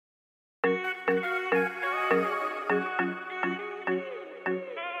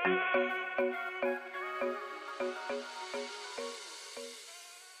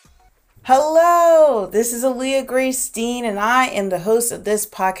Hello, this is Aaliyah Grace Dean, and I am the host of this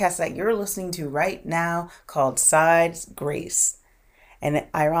podcast that you're listening to right now called Sides Grace. And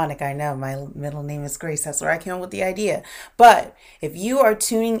ironic, I know my middle name is Grace. That's where I came up with the idea. But if you are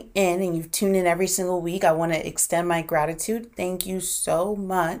tuning in and you've tuned in every single week, I want to extend my gratitude. Thank you so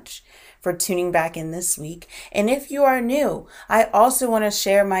much for tuning back in this week. And if you are new, I also want to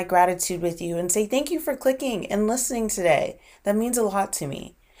share my gratitude with you and say thank you for clicking and listening today. That means a lot to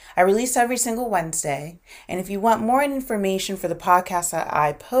me. I release every single Wednesday. And if you want more information for the podcast that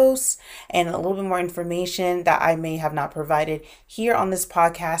I post and a little bit more information that I may have not provided here on this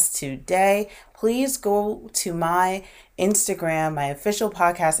podcast today, please go to my Instagram, my official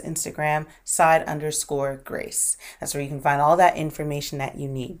podcast Instagram, side_grace. That's where you can find all that information that you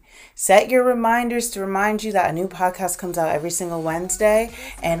need. Set your reminders to remind you that a new podcast comes out every single Wednesday.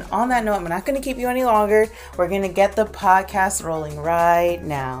 And on that note, I'm not going to keep you any longer. We're going to get the podcast rolling right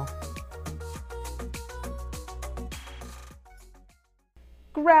now.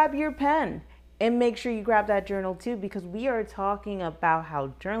 Grab your pen. And make sure you grab that journal too, because we are talking about how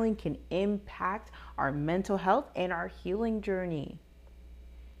journaling can impact our mental health and our healing journey.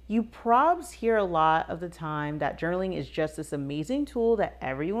 You probs hear a lot of the time that journaling is just this amazing tool that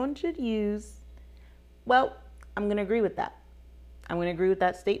everyone should use. Well, I'm going to agree with that. I'm going to agree with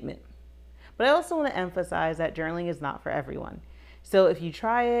that statement. But I also want to emphasize that journaling is not for everyone. So if you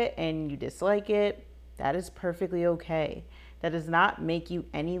try it and you dislike it, that is perfectly okay. That does not make you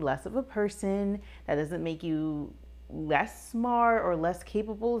any less of a person. That doesn't make you less smart or less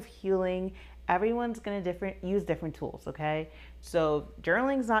capable of healing. Everyone's going to use different tools, okay? So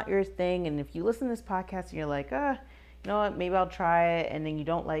journaling's not your thing. And if you listen to this podcast and you're like, you know what, maybe I'll try it, and then you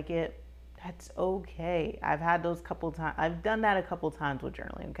don't like it, that's okay. I've had those couple times. I've done that a couple times with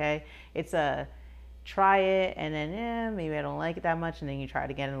journaling, okay? It's a try it and then maybe I don't like it that much, and then you try it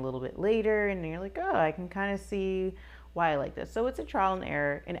again a little bit later and then you're like, I can kind of see why I like this. So it's a trial and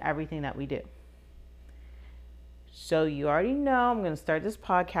error in everything that we do. So you already know I'm going to start this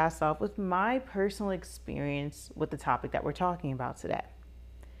podcast off with my personal experience with the topic that we're talking about today.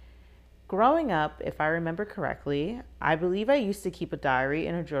 Growing up, if I remember correctly, I believe I used to keep a diary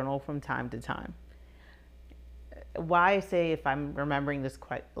and a journal from time to time. Why I say if I'm remembering this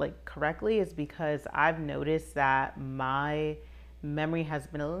correctly is because I've noticed that my memory has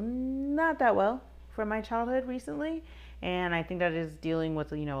been not that well from my childhood recently, and I think that is dealing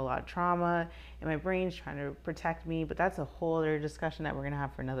with a lot of trauma, and my brain's trying to protect me. But that's a whole other discussion that we're gonna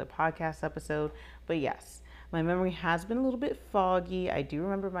have for another podcast episode. But yes, my memory has been a little bit foggy. I do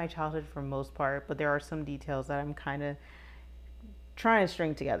remember my childhood for the most part, but there are some details that I'm kind of trying to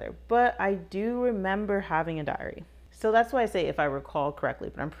string together. But I do remember having a diary. So that's why I say if I recall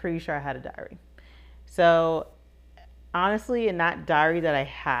correctly, but I'm pretty sure I had a diary. So honestly, in that diary that I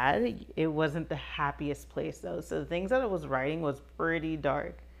had, it wasn't the happiest place though. So the things that I was writing was pretty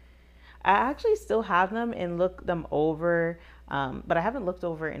dark. I actually still have them and look them over, but I haven't looked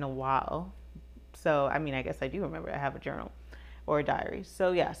over in a while. So, I guess I do remember I have a journal or a diary.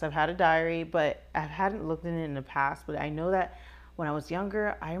 So yes, I've had a diary, but I hadn't looked in it in the past. But I know that when I was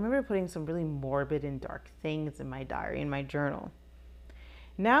younger, I remember putting some really morbid and dark things in my diary, in my journal.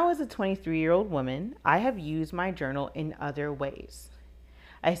 Now, as a 23-year-old woman, I have used my journal in other ways.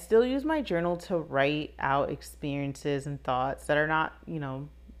 I still use my journal to write out experiences and thoughts that are not,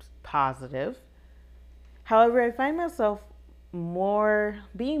 positive. However, I find myself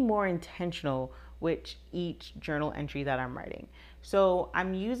being more intentional with each journal entry that I'm writing. So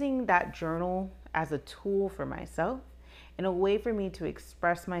I'm using that journal as a tool for myself and a way for me to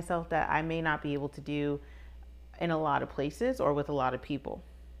express myself that I may not be able to do in a lot of places or with a lot of people.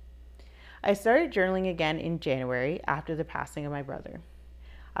 I started journaling again in January after the passing of my brother.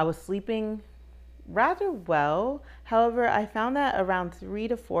 I was sleeping rather well. However, I found that around 3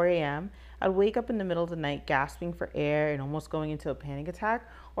 to 4 a.m., I'd wake up in the middle of the night gasping for air and almost going into a panic attack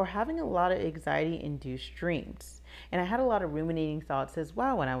or having a lot of anxiety-induced dreams. And I had a lot of ruminating thoughts as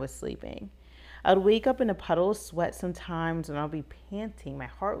well when I was sleeping. I'd wake up in a puddle of sweat sometimes and I'll be panting. My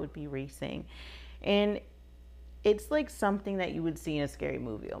heart would be racing. And it's like something that you would see in a scary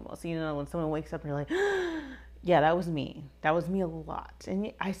movie almost. When someone wakes up and you're like, yeah, that was me. That was me a lot.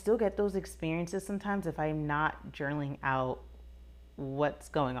 And I still get those experiences sometimes if I'm not journaling out what's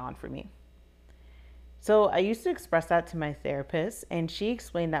going on for me. So I used to express that to my therapist, and she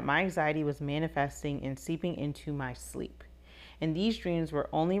explained that my anxiety was manifesting and seeping into my sleep. And these dreams were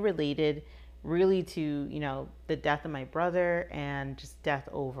only related really to, the death of my brother and just death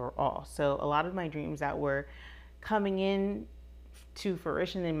overall. So a lot of my dreams that were coming in to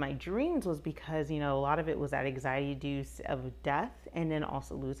fruition in my dreams was because, a lot of it was that anxiety due of death and then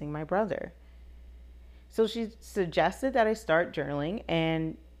also losing my brother. So she suggested that I start journaling,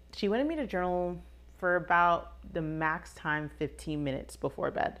 and she wanted me to journal for about the max time 15 minutes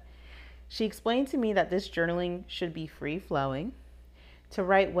before bed. She explained to me that this journaling should be free flowing, to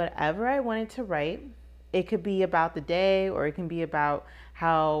write whatever I wanted to write. It could be about the day, or it can be about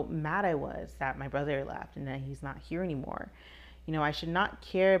how mad I was that my brother left and that he's not here anymore. I should not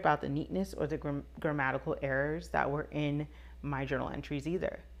care about the neatness or the grammatical errors that were in my journal entries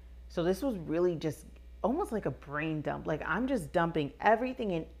either. So this was really just almost like a brain dump. Like, I'm just dumping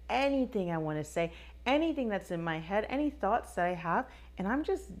everything and anything I want to say, anything that's in my head, any thoughts that I have, and I'm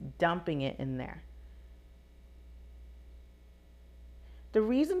just dumping it in there. The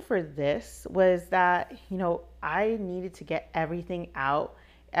reason for this was that, I needed to get everything out,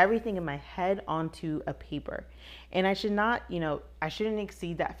 everything in my head onto a paper. And I should not, I shouldn't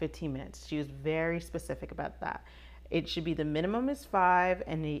exceed that 15 minutes. She was very specific about that. It should be the minimum is 5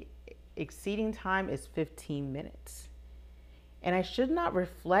 and the exceeding time is 15 minutes. And I should not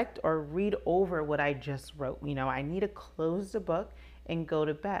reflect or read over what I just wrote. I need to close the book and go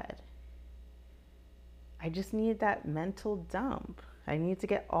to bed. I just need that mental dump. I need to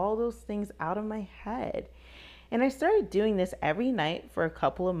get all those things out of my head. And I started doing this every night for a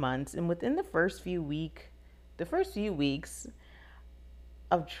couple of months. And within the first few weeks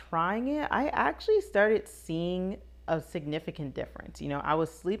of trying it, I actually started seeing a significant difference. I was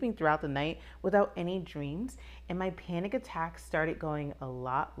sleeping throughout the night without any dreams, and my panic attacks started going a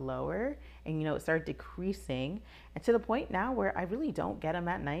lot lower, and it started decreasing, and to the point now where I really don't get them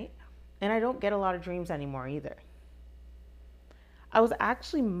at night, and I don't get a lot of dreams anymore either. I was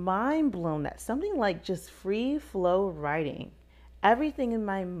actually mind blown that something like just free flow writing, everything in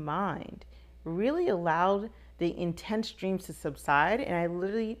my mind, really allowed the intense dreams to subside, and I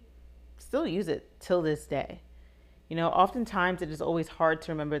literally still use it till this day. Oftentimes it is always hard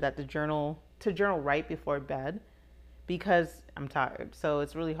to remember that to journal right before bed because I'm tired. So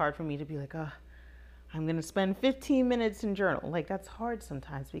it's really hard for me to be like, oh, I'm going to spend 15 minutes in journal. Like, that's hard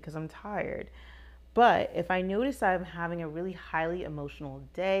sometimes because I'm tired. But if I notice I'm having a really highly emotional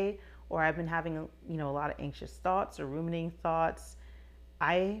day, or I've been having a lot of anxious thoughts or ruminating thoughts,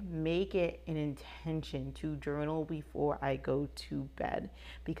 I make it an intention to journal before I go to bed.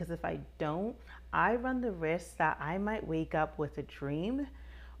 Because if I don't, I run the risk that I might wake up with a dream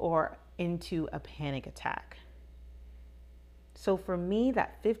or into a panic attack. So for me,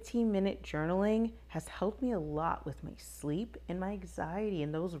 that 15-minute journaling has helped me a lot with my sleep and my anxiety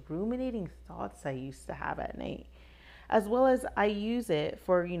and those ruminating thoughts I used to have at night. As well as I use it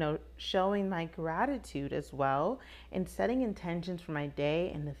for, showing my gratitude as well and setting intentions for my day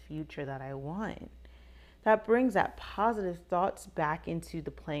and the future that I want. That brings that positive thoughts back into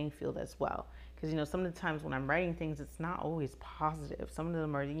the playing field as well. Because, some of the times when I'm writing things, it's not always positive. Some of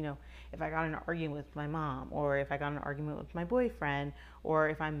them are, if I got in an argument with my mom, or if I got in an argument with my boyfriend, or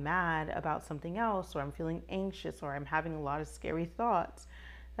if I'm mad about something else, or I'm feeling anxious, or I'm having a lot of scary thoughts.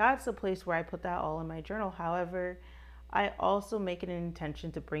 That's a place where I put that all in my journal. However, I also make it an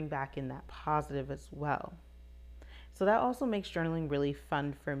intention to bring back in that positive as well. So that also makes journaling really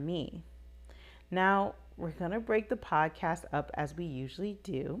fun for me. Now, we're going to break the podcast up as we usually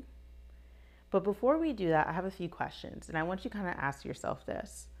do. But before we do that, I have a few questions, and I want you to kind of ask yourself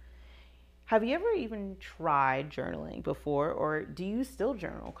this. Have you ever even tried journaling before, or do you still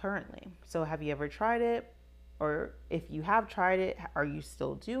journal currently? So have you ever tried it? Or if you have tried it, are you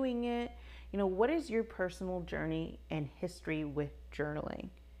still doing it? What is your personal journey and history with journaling?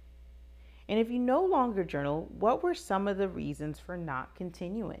 And if you no longer journal, what were some of the reasons for not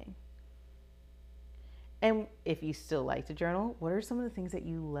continuing? And if you still like to journal, what are some of the things that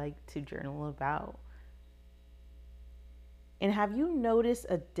you like to journal about? And have you noticed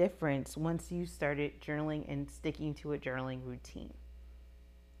a difference once you started journaling and sticking to a journaling routine?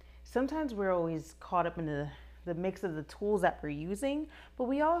 Sometimes we're always caught up in the mix of the tools that we're using, but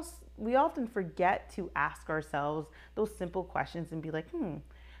we often forget to ask ourselves those simple questions and be like,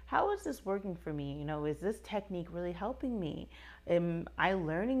 how is this working for me? Is this technique really helping me? Am I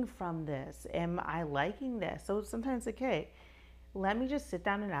learning from this? Am I liking this? So sometimes, okay, let me just sit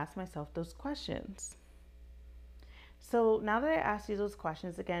down and ask myself those questions. So now that I asked you those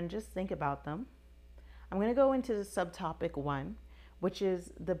questions again, just think about them. I'm going to go into the subtopic 1, which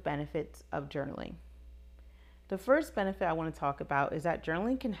is the benefits of journaling. The first benefit I want to talk about is that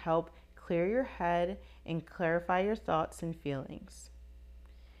journaling can help clear your head and clarify your thoughts and feelings.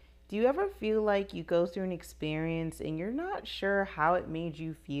 Do you ever feel like you go through an experience and you're not sure how it made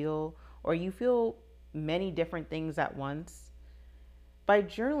you feel, or you feel many different things at once? By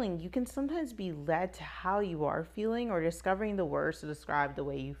journaling, you can sometimes be led to how you are feeling or discovering the words to describe the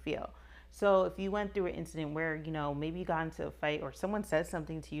way you feel. So if you went through an incident where, maybe you got into a fight or someone said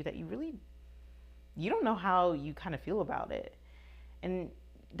something to you that you don't know how you kind of feel about it. And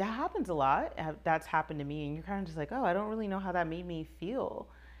that happens a lot. That's happened to me. And you're kind of just like, oh, I don't really know how that made me feel.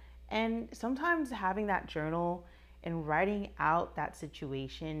 And sometimes having that journal and writing out that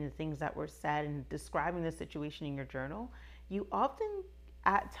situation, the things that were said, and describing the situation in your journal, you often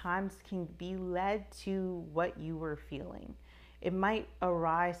at times can be led to what you were feeling. It might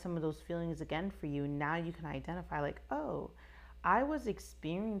arise some of those feelings again for you. Now you can identify, like, oh, I was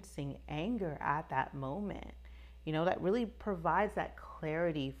experiencing anger at that moment. That really provides that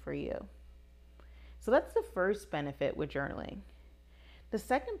clarity for you. So that's the first benefit with journaling. The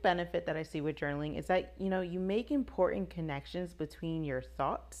second benefit that I see with journaling is that, you make important connections between your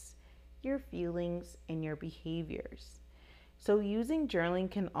thoughts, your feelings, and your behaviors. So using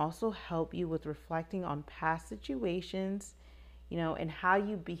journaling can also help you with reflecting on past situations, and how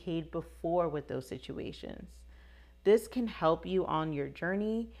you behaved before with those situations. This can help you on your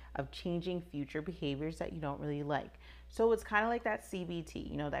journey of changing future behaviors that you don't really like. So it's kind of like that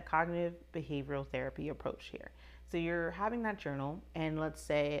CBT, that cognitive behavioral therapy approach here. So you're having that journal, and let's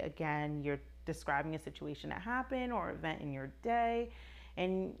say, again, you're describing a situation that happened or event in your day,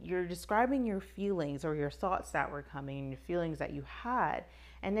 and you're describing your feelings or your thoughts that were coming, your feelings that you had.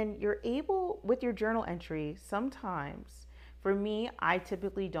 And then you're able, with your journal entry, sometimes, for me, I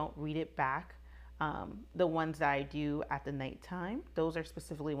typically don't read it back. The ones that I do at the nighttime, those are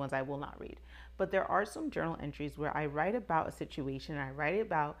specifically ones I will not read. But there are some journal entries where I write about a situation, and I write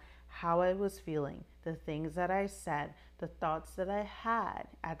about how I was feeling, the things that I said, the thoughts that I had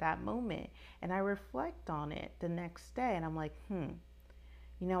at that moment. And I reflect on it the next day, and I'm like,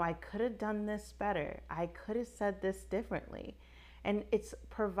 I could have done this better. I could have said this differently. And it's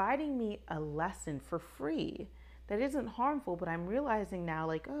providing me a lesson for free that isn't harmful, but I'm realizing now,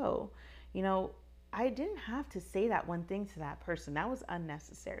 like, oh, I didn't have to say that one thing to that person. That was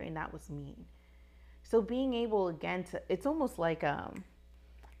unnecessary and that was mean. So being able, again, it's almost like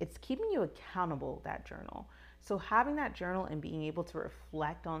it's keeping you accountable, that journal. So having that journal and being able to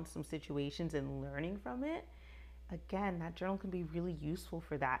reflect on some situations and learning from it, again, that journal can be really useful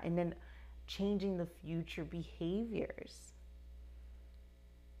for that. And then changing the future behaviors.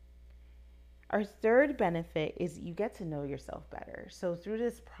 Our third benefit is you get to know yourself better. So through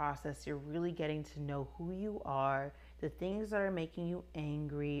this process, you're really getting to know who you are, the things that are making you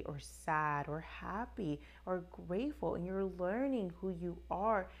angry or sad or happy or grateful, and you're learning who you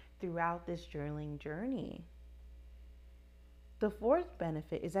are throughout this journaling journey. The fourth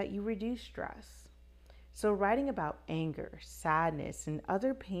benefit is that you reduce stress. So writing about anger, sadness, and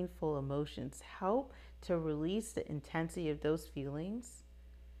other painful emotions help to release the intensity of those feelings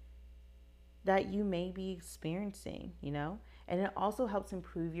that you may be experiencing, and it also helps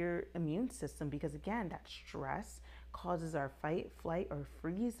improve your immune system because, again, that stress causes our fight, flight, or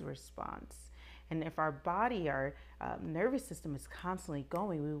freeze response. And if our body, our nervous system is constantly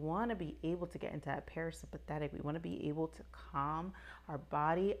going, we want to be able to get into that parasympathetic. We want to be able to calm our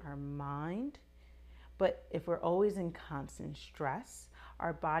body, our mind. But if we're always in constant stress,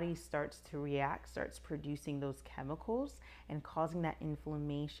 our body starts to react, starts producing those chemicals and causing that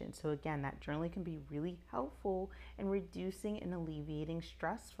inflammation. So again, that journaling can be really helpful in reducing and alleviating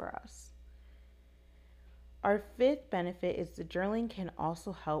stress for us. Our fifth benefit is the journaling can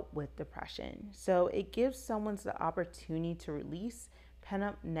also help with depression. So it gives someone the opportunity to release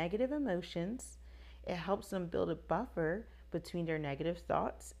pent-up negative emotions. It helps them build a buffer between their negative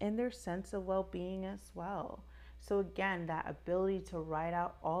thoughts and their sense of well-being as well. So again, that ability to write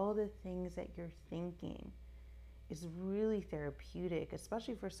out all the things that you're thinking is really therapeutic,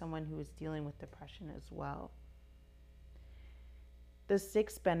 especially for someone who is dealing with depression as well. The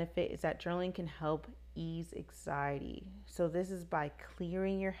sixth benefit is that journaling can help ease anxiety. So this is by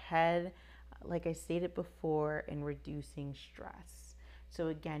clearing your head, like I stated before, and reducing stress. So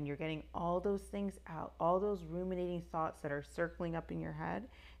again, you're getting all those things out, all those ruminating thoughts that are circling up in your head,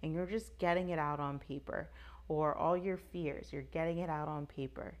 and you're just getting it out on paper. Or all your fears, you're getting it out on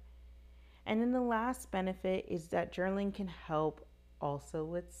paper. And then the last benefit is that journaling can help also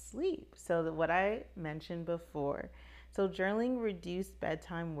with sleep. So what I mentioned before. So journaling reduces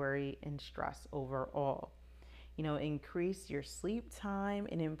bedtime worry and stress overall. Increase your sleep time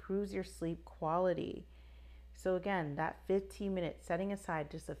and improves your sleep quality. So again, that 15 minutes, setting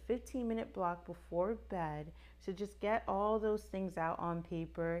aside just a 15-minute block before bed to just get all those things out on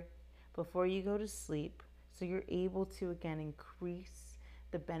paper before you go to sleep. So you're able to, again, increase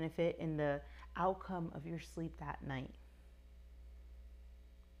the benefit and the outcome of your sleep that night.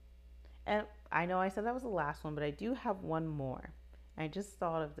 And I know I said that was the last one, but I do have one more. I just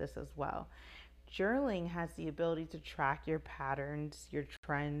thought of this as well. Journaling has the ability to track your patterns, your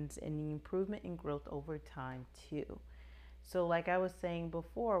trends, and the improvement and growth over time too. So, like I was saying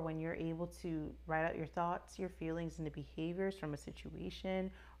before, when you're able to write out your thoughts, your feelings, and the behaviors from a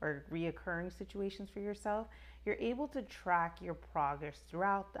situation or reoccurring situations for yourself, you're able to track your progress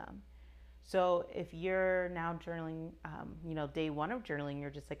throughout them. So if you're now journaling, day one of journaling, you're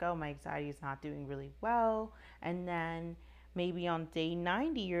just like, oh, my anxiety is not doing really well. And then maybe on day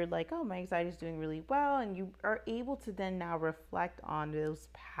 90, you're like, oh, my anxiety is doing really well. And you are able to then now reflect on those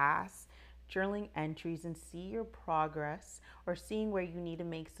past journaling entries and see your progress or seeing where you need to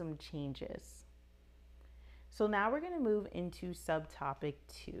make some changes. So now we're going to move into subtopic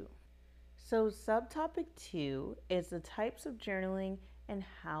 2. So, subtopic 2 is the types of journaling and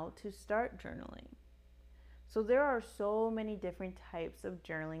how to start journaling. So, there are so many different types of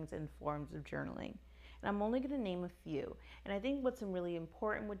journalings and forms of journaling. And I'm only going to name a few. And I think what's really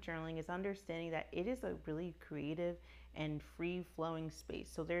important with journaling is understanding that it is a really creative and free flowing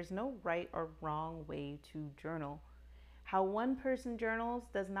space. So, there's no right or wrong way to journal. How one person journals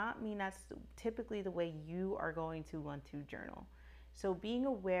does not mean that's typically the way you are going to want to journal. So being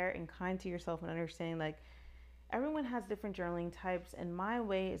aware and kind to yourself and understanding like everyone has different journaling types and my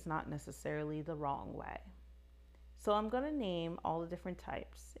way is not necessarily the wrong way. So I'm going to name all the different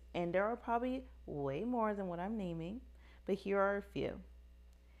types and there are probably way more than what I'm naming, but here are a few.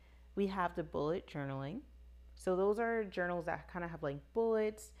 We have the bullet journaling. So those are journals that kind of have like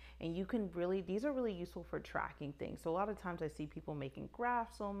bullets and you can really, these are really useful for tracking things. So a lot of times I see people making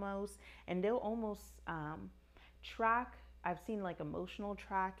graphs almost and they'll almost track. I've seen like emotional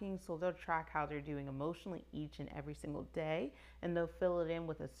tracking. So they'll track how they're doing emotionally each and every single day and they'll fill it in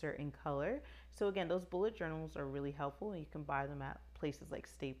with a certain color. So again, those bullet journals are really helpful and you can buy them at places like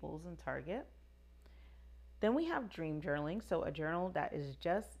Staples and Target. Then we have dream journaling. So a journal that is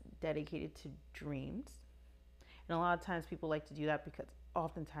just dedicated to dreams. And a lot of times people like to do that because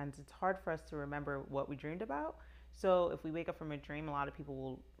oftentimes it's hard for us to remember what we dreamed about. So if we wake up from a dream, a lot of people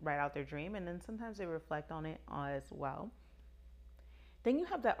will write out their dream and then sometimes they reflect on it as well. Then you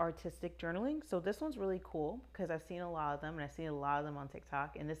have that artistic journaling. So this one's really cool because I've seen a lot of them and I've seen a lot of them on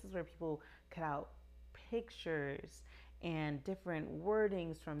TikTok. And this is where people cut out pictures and different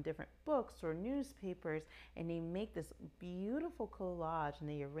wordings from different books or newspapers and they make this beautiful collage and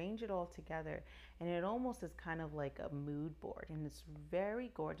they arrange it all together and it almost is kind of like a mood board and it's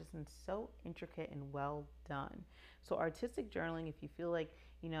very gorgeous and so intricate and well done. So artistic journaling, if you feel like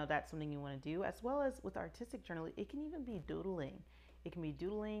that's something you want to do, as well as with artistic journaling, it can even be doodling. It can be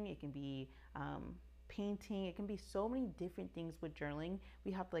doodling, it can be painting, it can be so many different things with journaling.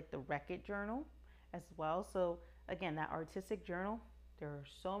 We have like the Wreck-It journal as well. So again, that artistic journal, there are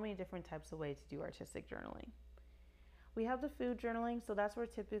so many different types of ways to do artistic journaling. We have the food journaling. So that's where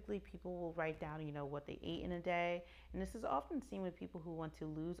typically people will write down, what they ate in a day. And this is often seen with people who want to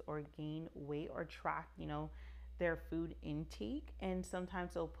lose or gain weight or track, their food intake. And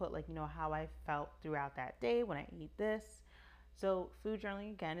sometimes they'll put like, how I felt throughout that day when I ate this. So food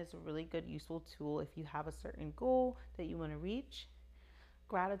journaling, again, is a really good, useful tool if you have a certain goal that you want to reach.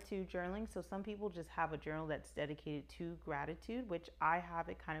 Gratitude journaling. So some people just have a journal that's dedicated to gratitude, which I have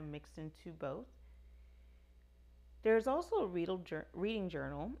it kind of mixed into both. There's also a reading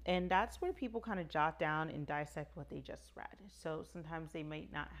journal, and that's where people kind of jot down and dissect what they just read. So sometimes they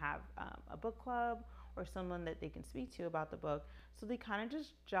might not have a book club or someone that they can speak to about the book. So they kind of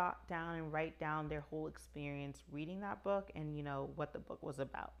just jot down and write down their whole experience reading that book and, what the book was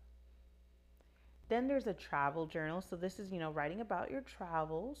about. Then there's a travel journal. So this is, writing about your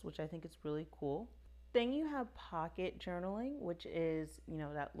travels, which I think is really cool. Then you have pocket journaling, which is,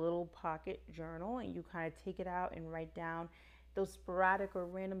 that little pocket journal and you kind of take it out and write down those sporadic or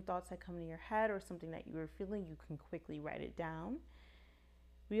random thoughts that come into your head or something that you were feeling, you can quickly write it down.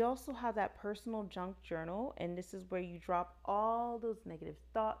 We also have that personal junk journal, and this is where you drop all those negative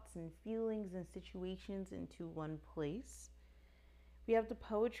thoughts and feelings and situations into one place. We have the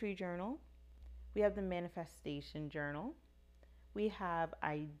poetry journal. We have the manifestation journal. We have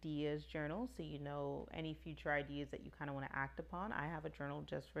ideas journal, so any future ideas that you kind of want to act upon. I have a journal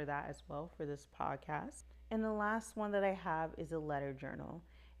just for that as well for this podcast. And the last one that I have is a letter journal.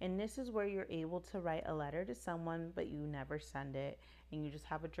 And this is where you're able to write a letter to someone, but you never send it. And you just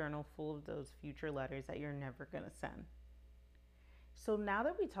have a journal full of those future letters that you're never going to send. So now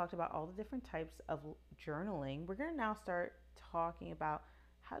that we talked about all the different types of journaling, we're going to now start talking about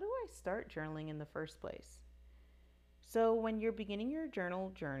how do I start journaling in the first place? So when you're beginning your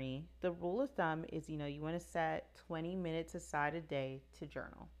journal journey, the rule of thumb is, you want to set 20 minutes aside a day to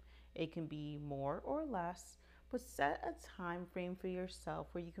journal. It can be more or less, but set a time frame for yourself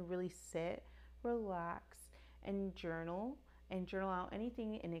where you can really sit, relax, and journal out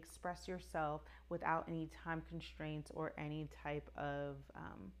anything and express yourself without any time constraints or any type of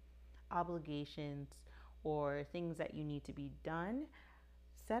obligations or things that you need to be done.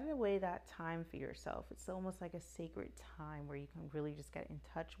 Set away that time for yourself. It's almost like a sacred time where you can really just get in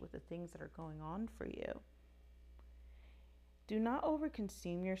touch with the things that are going on for you. Do not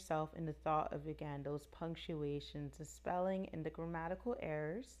overconsume yourself in the thought of, again, those punctuations, the spelling, and the grammatical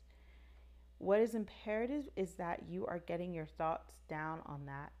errors. What is imperative is that you are getting your thoughts down on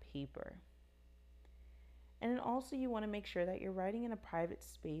that paper. And then also, you want to make sure that you're writing in a private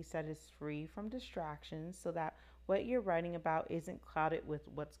space that is free from distractions so that what you're writing about isn't clouded with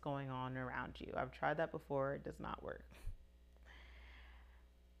what's going on around you. I've tried that before, it does not work.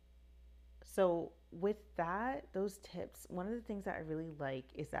 So, with that, those tips, one of the things that I really like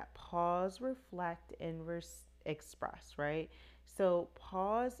is that pause, reflect, and express, right? So,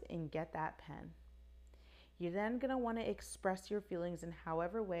 pause and get that pen. You're then going to want to express your feelings in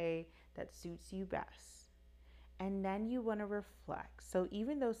however way that suits you best. And then you want to reflect. So,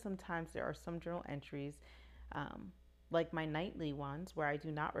 even though sometimes there are some journal entries, like my nightly ones, where I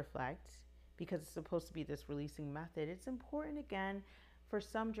do not reflect because it's supposed to be this releasing method, it's important again for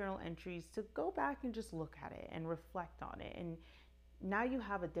some journal entries to go back and just look at it and reflect on it. And now you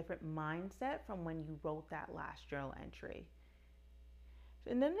have a different mindset from when you wrote that last journal entry.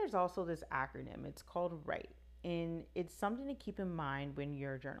 And then there's also this acronym. It's called WRITE. And it's something to keep in mind when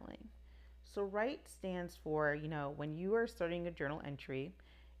you're journaling. So WRITE stands for, when you are starting a journal entry,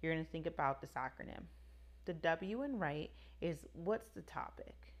 you're going to think about this acronym. The W in WRITE is what's the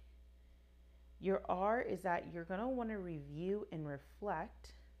topic. Your R is that you're going to want to review and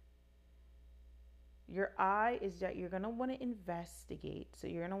reflect. Your I is that you're going to want to investigate. So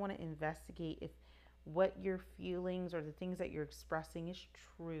you're going to want to investigate if what your feelings or the things that you're expressing is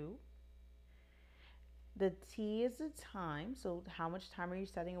true. The T is the time. So how much time are you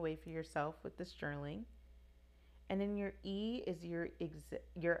setting away for yourself with this journaling? And then your E is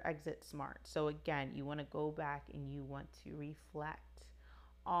your exit smart. So again, you want to go back and you want to reflect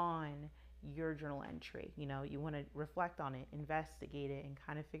on your journal entry. You want to reflect on it, investigate it, and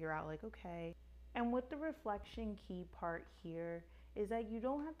kind of figure out like, okay. And with the reflection key part here is that you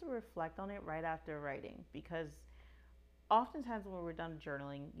don't have to reflect on it right after writing, because oftentimes when we're done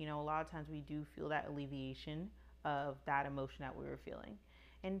journaling, a lot of times we do feel that alleviation of that emotion that we were feeling.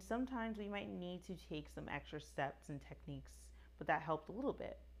 And sometimes we might need to take some extra steps and techniques, but that helped a little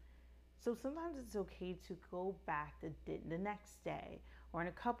bit. So sometimes it's okay to go back the next day or in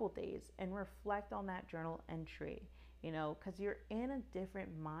a couple days and reflect on that journal entry, because you're in a different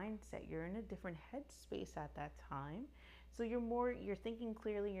mindset. You're in a different headspace at that time. So you're thinking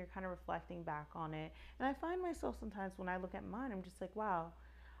clearly, you're kind of reflecting back on it. And I find myself sometimes when I look at mine, I'm just like, wow,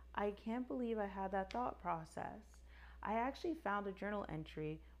 I can't believe I had that thought process. I actually found a journal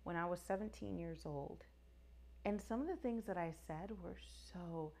entry when I was 17 years old. And some of the things that I said were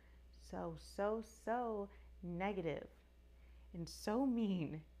so negative and so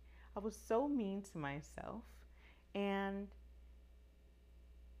mean. I was so mean to myself. And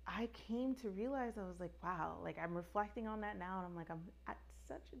I came to realize, I was like, wow, like I'm reflecting on that now, and I'm like, I'm at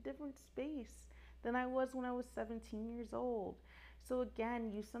such a different space than I was when I was 17 years old. So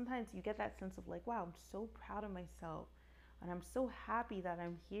again, you sometimes get that sense of like, wow, I'm so proud of myself. And I'm so happy that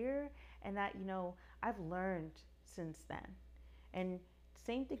I'm here and that, I've learned since then. And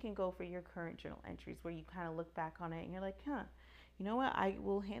same thing can go for your current journal entries, where you kind of look back on it and you're like, you know what? I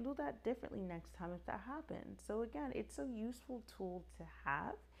will handle that differently next time if that happens. So again, it's a useful tool to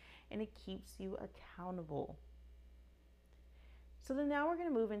have, and it keeps you accountable. So then now we're going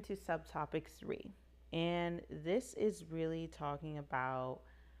to move into subtopic 3. And this is really talking about,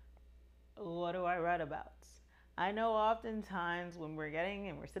 what do I write about? I know oftentimes when we're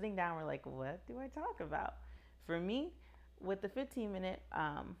sitting down, we're like, what do I talk about? For me, with the 15-minute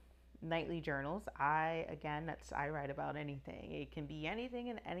nightly journals, I write about anything. It can be anything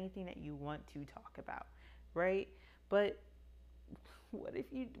and anything that you want to talk about, right? But what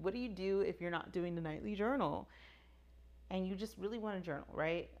do you do if you're not doing the nightly journal and you just really want to journal,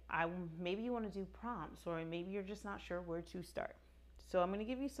 right? Maybe you want to do prompts, or maybe you're just not sure where to start. So I'm going to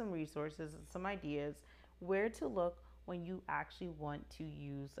give you some resources and some ideas where to look when you actually want to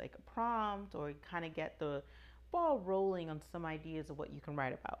use like a prompt or kind of get the ball rolling on some ideas of what you can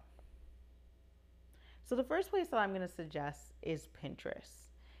write about. So the first place that I'm going to suggest is Pinterest.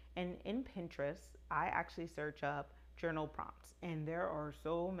 And in Pinterest, I actually search up journal prompts, and there are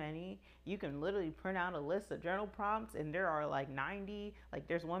so many. You can literally print out a list of journal prompts, and there are like 90, like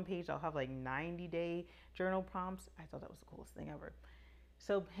there's one page I'll have like 90-day journal prompts. I thought that was the coolest thing ever.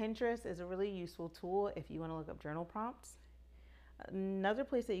 So Pinterest is a really useful tool if you want to look up journal prompts. Another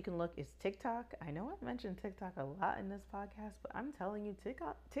place that you can look is TikTok. I know I've mentioned TikTok a lot in this podcast, but I'm telling you,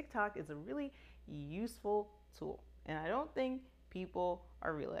 TikTok is a really useful tool, and I don't think people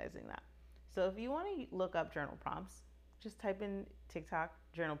are realizing that. So if you want to look up journal prompts, just type in TikTok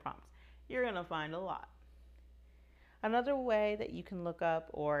journal prompts. You're going to find a lot. Another way that you can look up,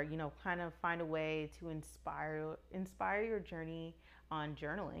 or kind of find a way to inspire your journey on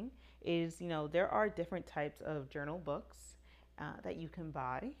journaling is, there are different types of journal books that you can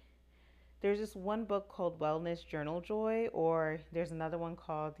buy. There's this one book called Wellness Journal Joy, or there's another one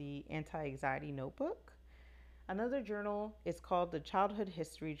called the Anti-Anxiety Notebook. Another journal is called the Childhood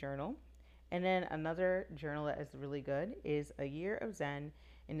History Journal. And then another journal that is really good is A Year of Zen,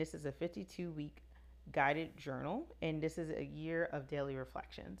 and this is a 52-week guided journal, and this is a year of daily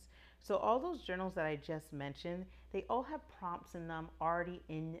reflections. So all those journals that I just mentioned, they all have prompts in them already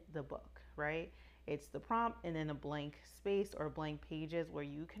in the book, right? It's the prompt and then a blank space or blank pages where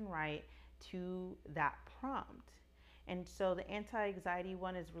you can write to that prompt. And so the anti-anxiety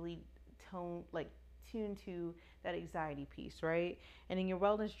one is really tuned to that anxiety piece, right? And in your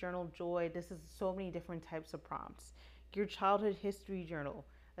wellness journal Joy, this is so many different types of prompts. Your childhood history journal,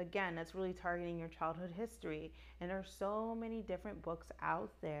 again, that's really targeting your childhood history. And there are so many different books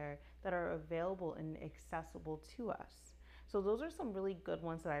out there that are available and accessible to us. So those are some really good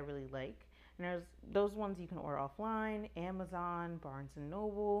ones that I really like. And there's those ones you can order offline, Amazon, Barnes and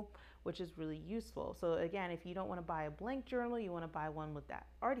Noble, which is really useful. So again, if you don't want to buy a blank journal, you want to buy one with that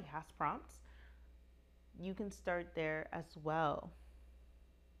already has prompts, you can start there as well.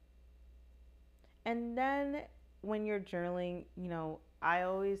 And then when you're journaling, I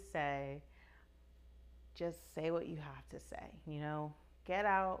always say, just say what you have to say, get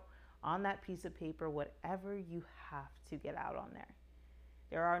out on that piece of paper whatever you have to get out on there.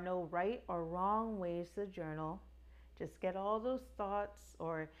 There are no right or wrong ways to journal. Just get all those thoughts,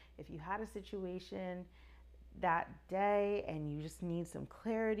 or if you had a situation that day and you just need some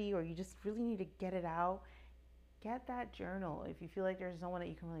clarity, or you just really need to get it out, get that journal. If you feel like there's no one that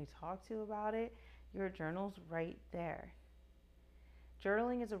you can really talk to about it, your journal's right there.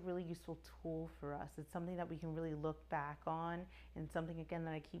 Journaling is a really useful tool for us. It's something that we can really look back on, and something, again,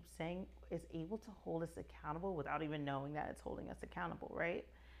 that I keep saying is able to hold us accountable without even knowing that it's holding us accountable, right?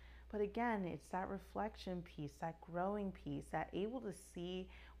 But again, it's that reflection piece, that growing piece, that able to see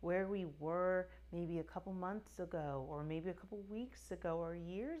where we were maybe a couple months ago, or maybe a couple weeks ago, or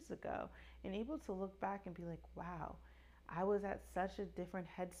years ago, and able to look back and be like, wow, I was at such a different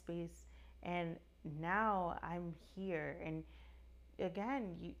headspace, and now I'm here. And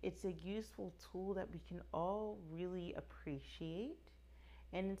again, it's a useful tool that we can all really appreciate,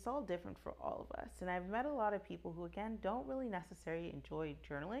 and it's all different for all of us. And I've met a lot of people who, again, don't really necessarily enjoy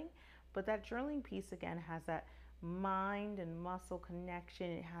journaling, but that journaling piece, again, has that mind and muscle connection.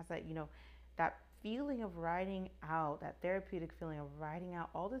 It has that, that feeling of writing out, that therapeutic feeling of writing out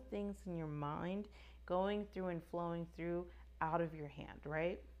all the things in your mind going through and flowing through out of your hand,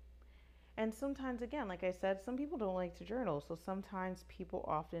 right? And sometimes, again, like I said, some people don't like to journal. So sometimes people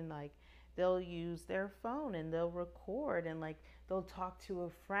often they'll use their phone and they'll record, and they'll talk to a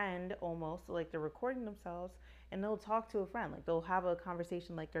friend almost, so they're recording themselves and they'll talk to a friend. They'll have a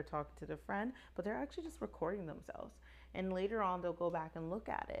conversation like they're talking to their friend, but they're actually just recording themselves. And later on, they'll go back and look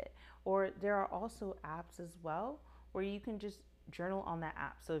at it. Or there are also apps as well where you can just journal on that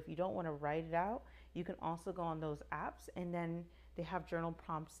app. So if you don't want to write it out, you can also go on those apps, and then they have journal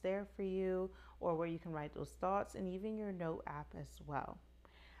prompts there for you, or where you can write those thoughts, and even your note app as well.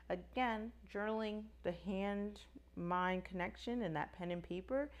 Again, journaling, the hand-mind connection and that pen and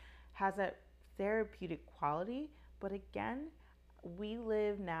paper has that therapeutic quality. But again, we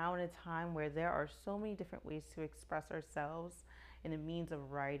live now in a time where there are so many different ways to express ourselves in the means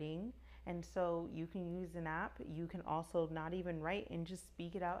of writing. And so you can use an app. You can also not even write and just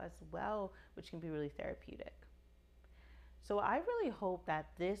speak it out as well, which can be really therapeutic. So I really hope that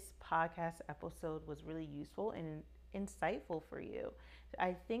this podcast episode was really useful and insightful for you.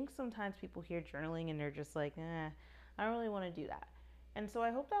 I think sometimes people hear journaling and they're just like, I don't really want to do that. And so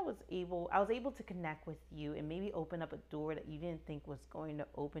I hope that I was able to connect with you and maybe open up a door that you didn't think was going to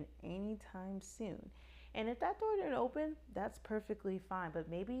open anytime soon. And if that door didn't open, that's perfectly fine. But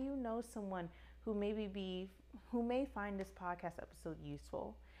maybe you know someone who may find this podcast episode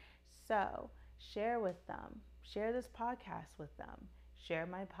useful. So share with them. Share this podcast with them. Share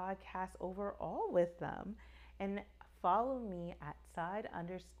my podcast overall with them. And follow me at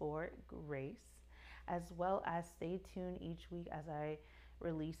side_grace, as well as stay tuned each week as I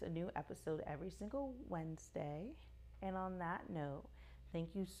release a new episode every single Wednesday. And on that note,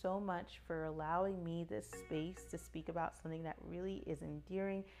 thank you so much for allowing me this space to speak about something that really is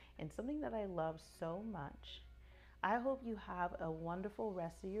endearing and something that I love so much. I hope you have a wonderful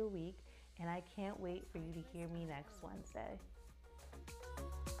rest of your week, and I can't wait for you to hear me next Wednesday.